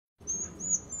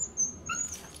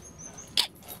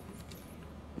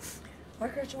Why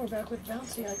can't you go back with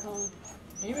bouncy, I call him?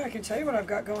 Maybe I can tell you what I've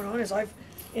got going on is I've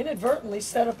inadvertently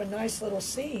set up a nice little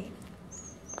scene.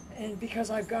 And because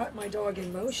I've got my dog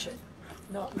in motion,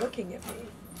 not looking at me.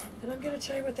 And I'm going to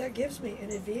tell you what that gives me,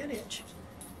 an advantage.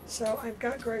 So I've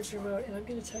got Greg's remote, and I'm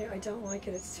going to tell you I don't like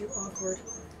it. It's too awkward.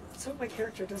 So my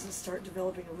character doesn't start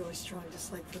developing a really strong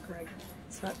dislike for Greg.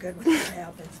 It's not good when that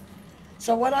happens.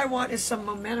 So what I want is some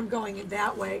momentum going in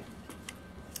that way.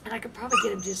 And I could probably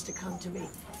get him just to come to me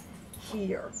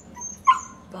here.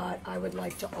 But I would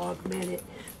like to augment it.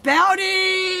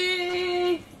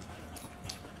 Bowdy!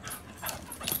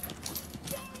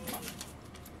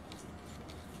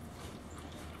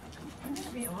 I'm going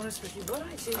to be honest with you. What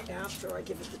I do after I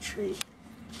give it the treat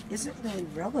isn't really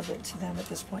relevant to them at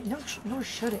this point. No, nor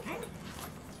should it.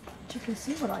 But you can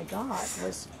see what I got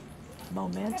was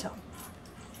momentum.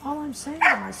 All I'm saying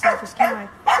to myself is, can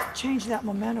I change that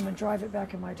momentum and drive it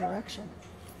back in my direction?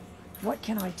 What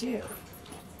can I do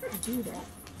to do that?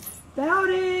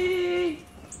 Bowdy!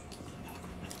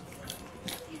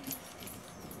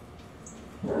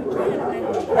 Again,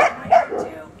 what I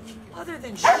do, other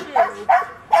than shoo,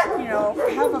 you know,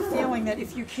 have a feeling that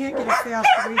if you can't get a fast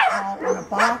recall on a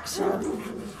boxer,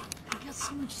 they've got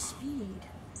so much speed.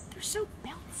 They're so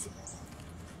bouncy.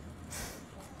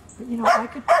 But you know, I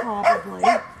could probably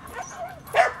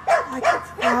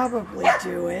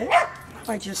do it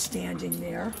by just standing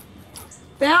there.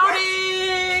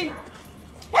 Bowdy!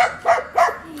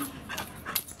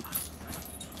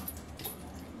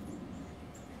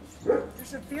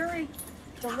 There's a very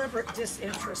deliberate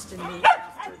disinterest in me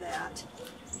after that.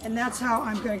 And that's how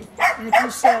I'm going to, and if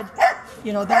you said,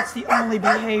 you know, that's the only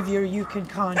behavior you can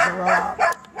conjure up.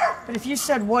 But if you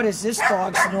said, what is this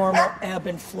dog's normal ebb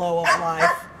and flow of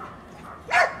life?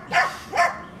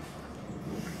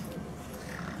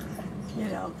 You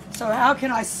know, so how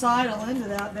can I sidle into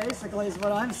that, basically, is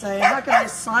what I'm saying. How can I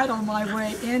sidle my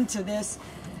way into this?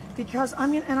 Because,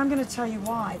 I'm going to tell you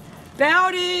why.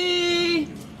 Bowdy!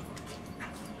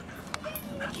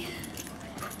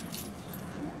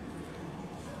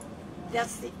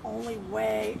 That's the only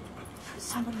way.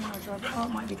 Somebody in our driveway. Oh, it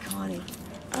might be Connie.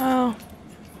 Oh.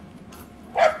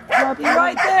 I'll be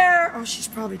right there. Oh, she's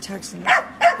probably texting me. All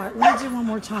right, let me do one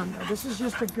more time, though. This is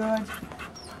just a good.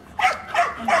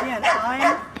 And again,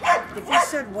 if you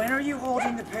said, when are you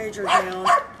holding the pager down?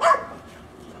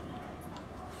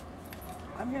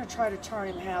 I'm going to try to turn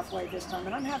him halfway this time,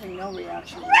 and I'm having no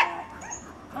reaction to that.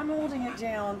 I'm holding it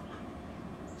down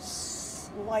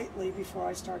slightly before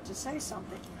I start to say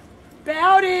something.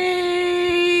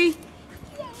 Bowdy!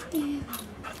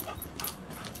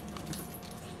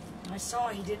 I saw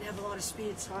he didn't have a lot of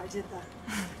speed, so I did that.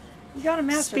 You got to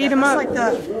master Speed that. him up. Like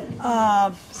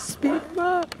the Speed him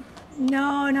up.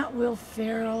 no, not Will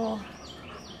Ferrell.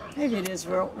 Maybe it is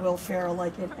Will Ferrell,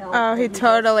 like in Elf. Oh, he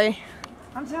totally.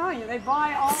 I'm telling you, they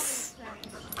buy all these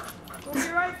things. We'll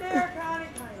be right there, Connie.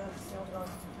 Connie loves still dog.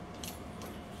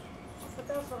 But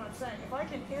that's what I'm saying. If I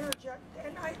can interject,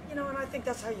 and I think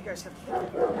that's how you guys have to think.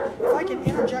 If I can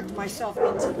interject myself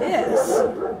into this,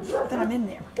 then I'm in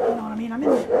there. You know what I mean? I'm in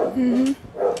there. Mm-hmm.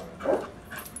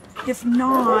 If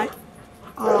not,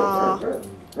 I'll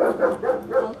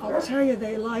tell you,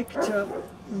 they like to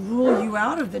rule you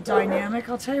out of the dynamic.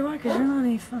 I'll tell you why, because you're not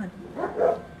any fun. You are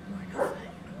not fun.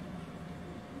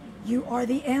 You are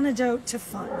the antidote to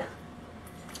fun.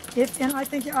 And I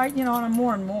think, and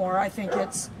more and more, I think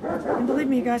it's, and believe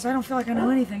me, you guys, I don't feel like I know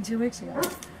anything 2 weeks ago.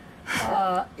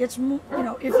 It's,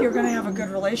 if you're going to have a good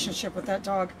relationship with that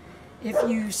dog, if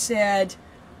you said,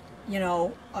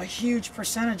 a huge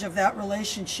percentage of that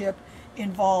relationship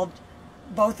involved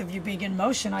both of you being in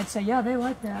motion, I'd say, yeah, they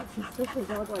like that. Especially a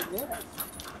dog like this.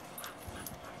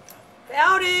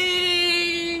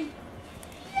 Bowdy!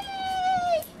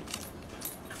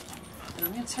 And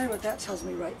I'm going to tell you what that tells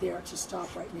me right there to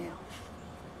stop right now.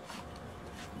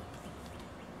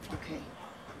 Okay.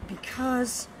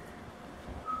 Because,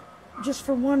 just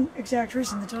for one exact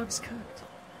reason, the dog is cooked.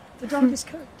 The dog is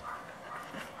cooked.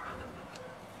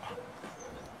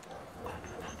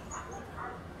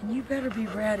 And you better be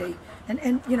ready.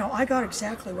 And I got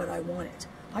exactly what I wanted.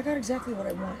 I got exactly what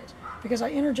I wanted. Because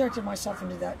I interjected myself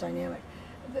into that dynamic.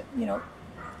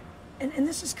 And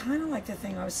this is kind of like the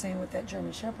thing I was saying with that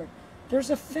German Shepherd. There's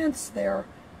a fence there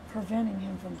preventing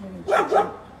him from getting Gigi.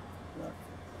 Look,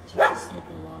 Gigi's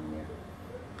sneaking along there.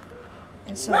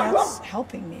 And so that's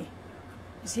helping me.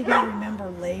 Is he going to remember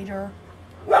later?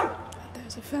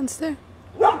 There's a fence there.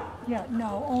 Yeah,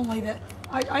 no, only that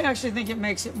I actually think it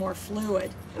makes it more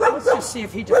fluid. Let's just see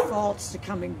if he defaults to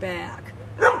coming back.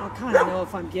 I'll kind of know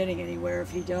if I'm getting anywhere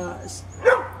if he does.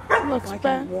 Looks I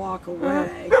back. can walk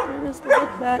away. There's the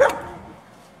look back.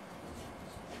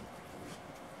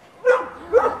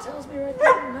 me right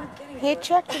there. I'm not getting it. He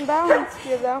checked and balanced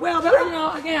you, though. Well, but, you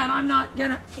know, again, I'm not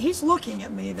gonna. He's looking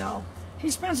at me though. He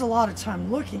spends a lot of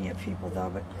time looking at people though.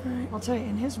 But I'll tell you,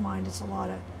 in his mind, it's a lot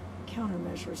of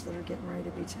countermeasures that are getting ready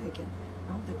to be taken.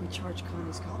 I don't think we charged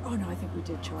Connie's call. Oh no, I think we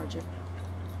did charge it.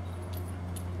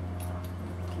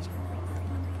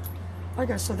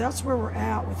 Okay, so that's where we're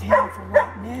at with him for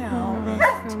right now.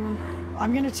 And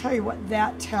I'm going to tell you what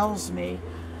that tells me.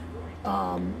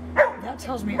 That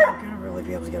tells me I'm going to really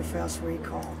be able to get a fast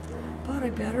recall. But I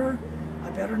better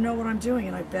know what I'm doing,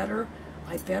 and I better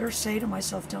say to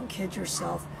myself, don't kid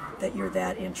yourself that you're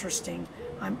that interesting.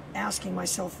 I'm asking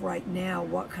myself right now,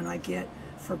 what can I get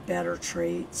for better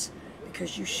treats?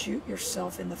 Because you shoot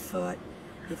yourself in the foot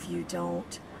if you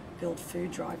don't build food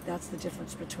drive. That's the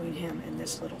difference between him and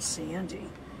this little Sandy.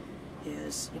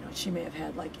 Is, you know, she may have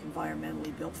had like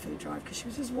environmentally built food drive because she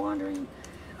was just wandering.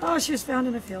 Oh, she was found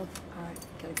in a field. All right,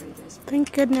 gotta go, you guys.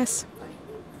 Thank goodness. Bye.